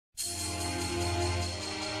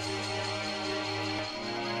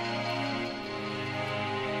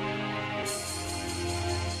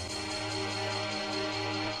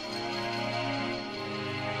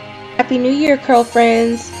Happy New Year, curl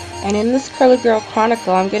friends! And in this Curly Girl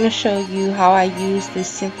Chronicle, I'm going to show you how I use this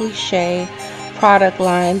Simply Shea product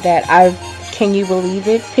line that I've, can you believe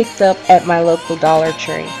it, picked up at my local Dollar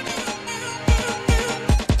Tree. Go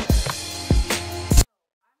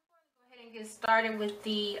ahead and get started with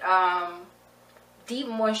the Deep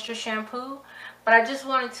Moisture Shampoo. But I just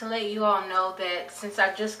wanted to let you all know that since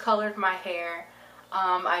I just colored my hair,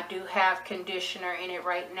 I do have conditioner in it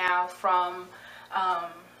right now from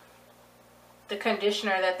the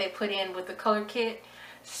conditioner that they put in with the color kit.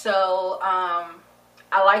 So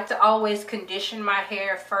I like to always condition my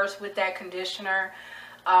hair first with that conditioner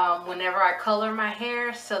whenever I color my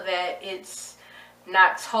hair, so that it's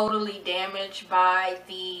not totally damaged by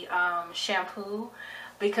the shampoo,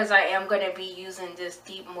 because I am going to be using this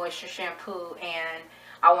Deep Moisture Shampoo and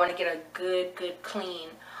I want to get a good clean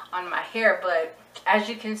on my hair. But as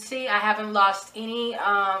you can see, I haven't lost any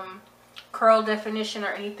curl definition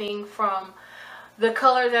or anything from the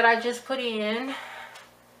color that I just put in.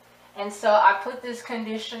 And so I put this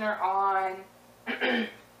conditioner on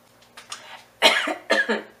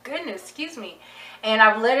goodness, excuse me, and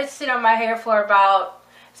I've let it sit on my hair for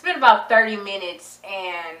it's been about 30 minutes,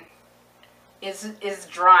 and it's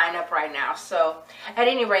drying up right now. So at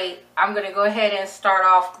any rate, I'm going to go ahead and start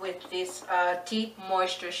off with this Deep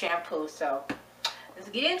Moisture Shampoo. So let's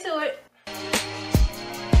get into it.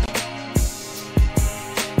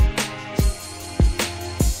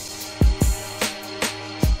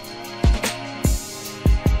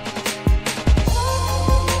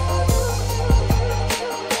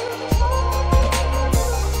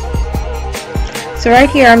 So right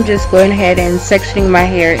here, I'm just going ahead and sectioning my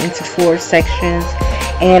hair into 4 sections,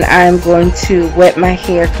 and I'm going to wet my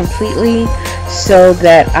hair completely so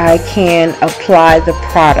that I can apply the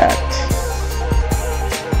product.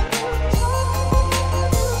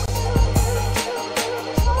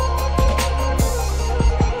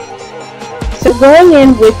 So going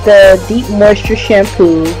in with the Deep Moisture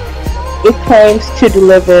Shampoo, it claims to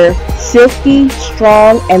deliver silky,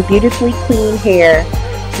 strong, and beautifully clean hair.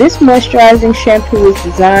 This moisturizing shampoo is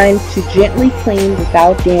designed to gently clean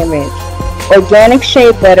without damage. Organic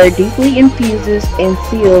shea butter deeply infuses and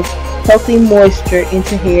seals healthy moisture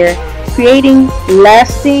into hair, creating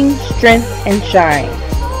lasting strength and shine.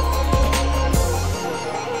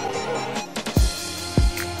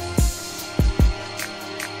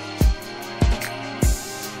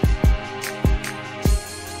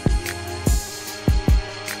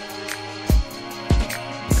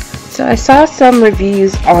 So I saw some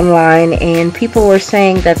reviews online and people were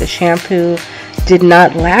saying that the shampoo did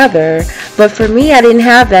not lather, but for me, I didn't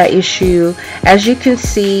have that issue. As you can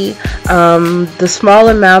see, the small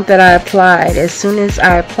amount that I applied, as soon as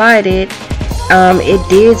I applied it, it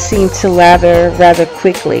did seem to lather rather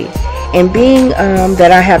quickly. And being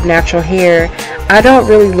that I have natural hair, I don't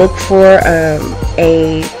really look for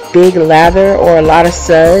a big lather or a lot of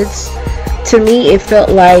suds. To me, it felt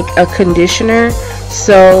like a conditioner.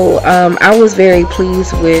 So I was very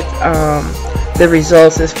pleased with the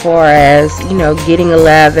results as far as, you know, getting a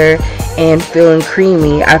lather and feeling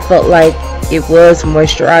creamy. I felt like it was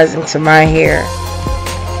moisturizing to my hair.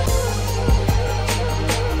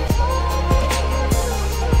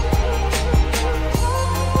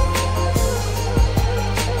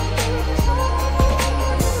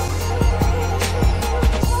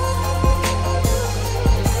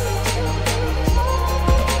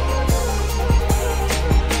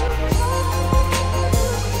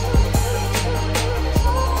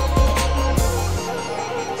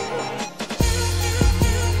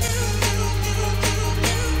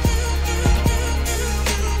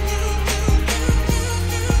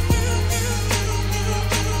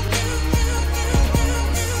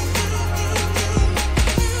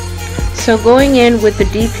 So going in with the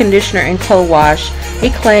deep conditioner and co-wash,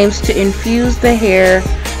 it claims to infuse the hair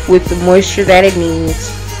with the moisture that it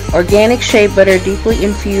needs. Organic shea butter deeply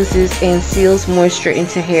infuses and seals moisture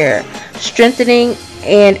into hair, strengthening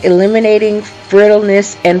and eliminating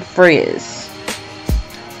brittleness and frizz,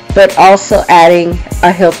 but also adding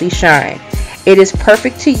a healthy shine. It is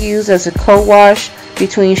perfect to use as a co-wash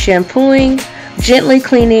between shampooing, gently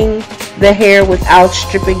cleaning the hair without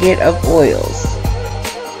stripping it of oils.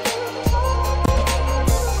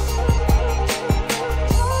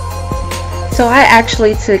 So I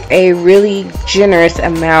actually took a really generous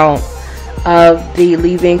amount of the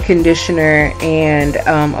leave-in conditioner and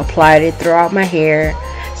applied it throughout my hair.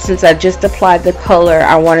 Since I just applied the color,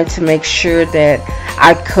 I wanted to make sure that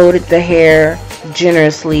I coated the hair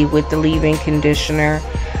generously with the leave-in conditioner.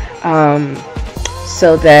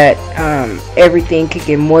 so that everything could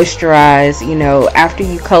get moisturized. You know, after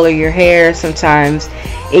you color your hair, sometimes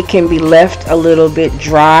it can be left a little bit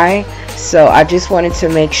dry. So I just wanted to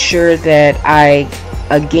make sure that I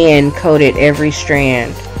again coated every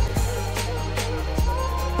strand.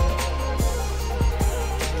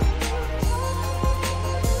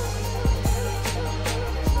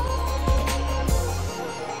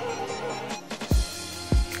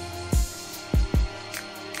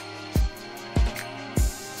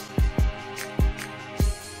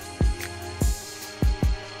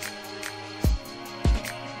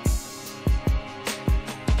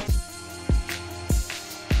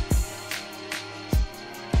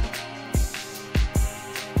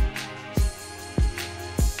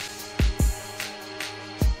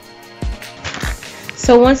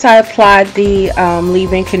 So once I applied the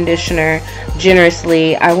leave-in conditioner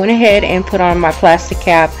generously, I went ahead and put on my plastic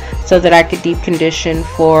cap so that I could deep condition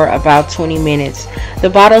for about 20 minutes. The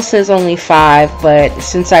bottle says only 5, but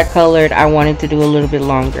since I colored, I wanted to do a little bit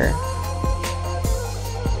longer.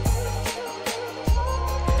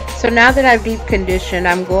 So now that I've deep conditioned,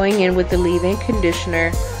 I'm going in with the leave-in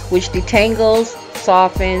conditioner, which detangles,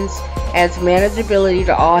 softens, adds manageability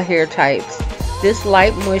to all hair types. This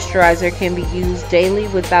light moisturizer can be used daily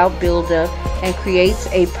without buildup and creates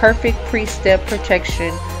a perfect pre-step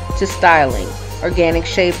protection to styling. Organic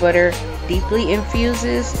shea butter deeply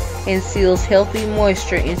infuses and seals healthy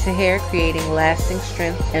moisture into hair, creating lasting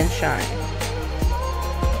strength and shine.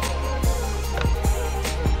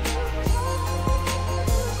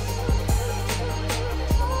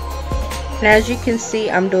 And as you can see,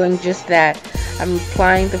 I'm doing just that. I'm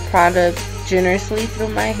applying the product generously through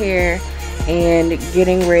my hair and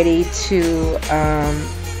getting ready to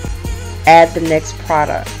add the next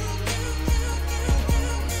product.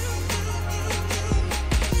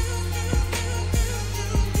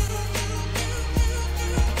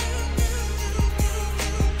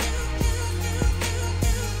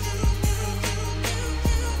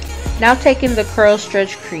 Now taking the curl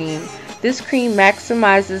stretch cream. This cream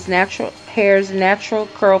maximizes hair's natural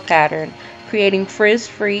curl pattern, creating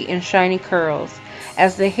frizz-free and shiny curls.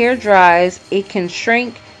 As the hair dries, it can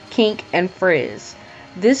shrink, kink, and frizz.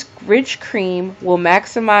 This rich cream will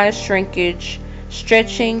maximize shrinkage,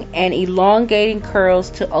 stretching, and elongating curls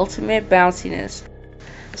to ultimate bounciness.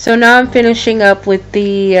 So now I'm finishing up with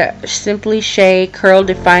the Simply Shea Curl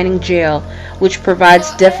Defining Gel, which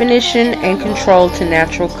provides definition and control to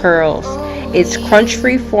natural curls. Its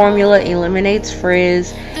crunch-free formula eliminates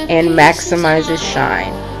frizz and maximizes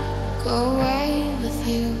shine.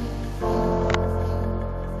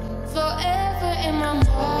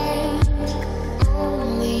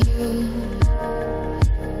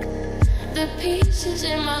 Pieces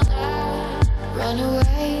in my life run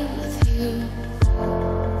away with you.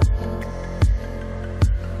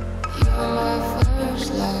 You're my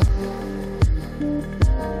first love.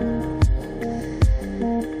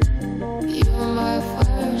 You're my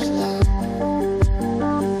first love.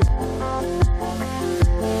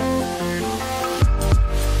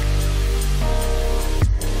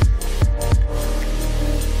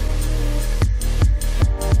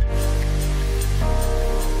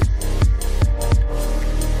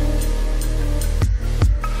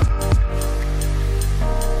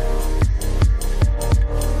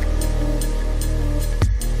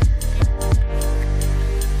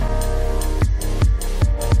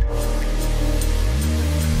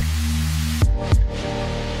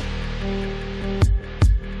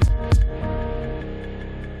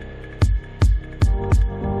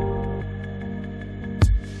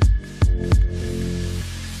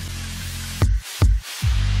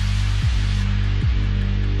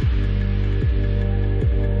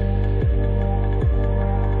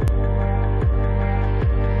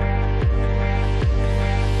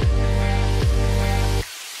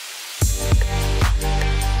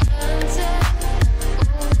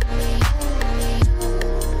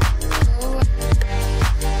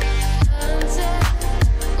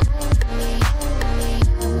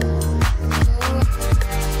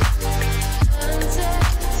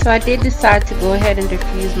 So I did decide to go ahead and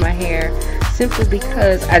diffuse my hair simply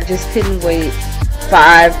because I just couldn't wait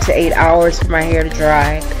 5 to 8 hours for my hair to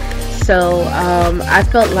dry. So I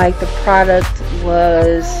felt like the product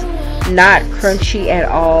was not crunchy at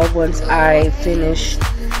all once I finished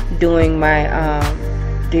doing my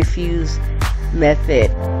diffuse method.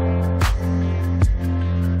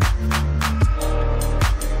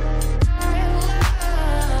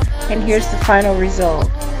 And here's the final result.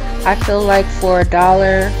 I feel like for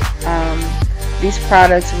 $1, these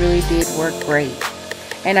products really did work great.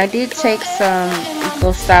 And I did take some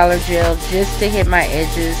Eco Styler gel just to hit my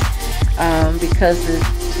edges. because the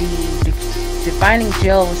defining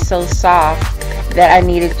gel was so soft that I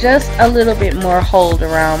needed just a little bit more hold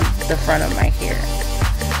around the front of my hair.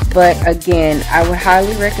 But again, I would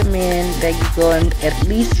highly recommend that you go and at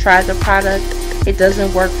least try the product. It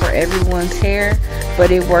doesn't work for everyone's hair,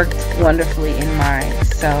 but it worked wonderfully in mine.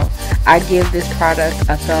 So I give this product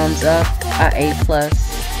a thumbs up, a A+.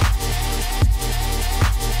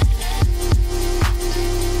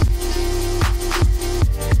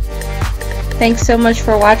 Thanks so much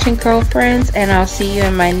for watching, curl friends, and I'll see you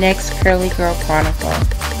in my next Curly Girl Chronicle.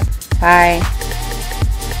 Bye.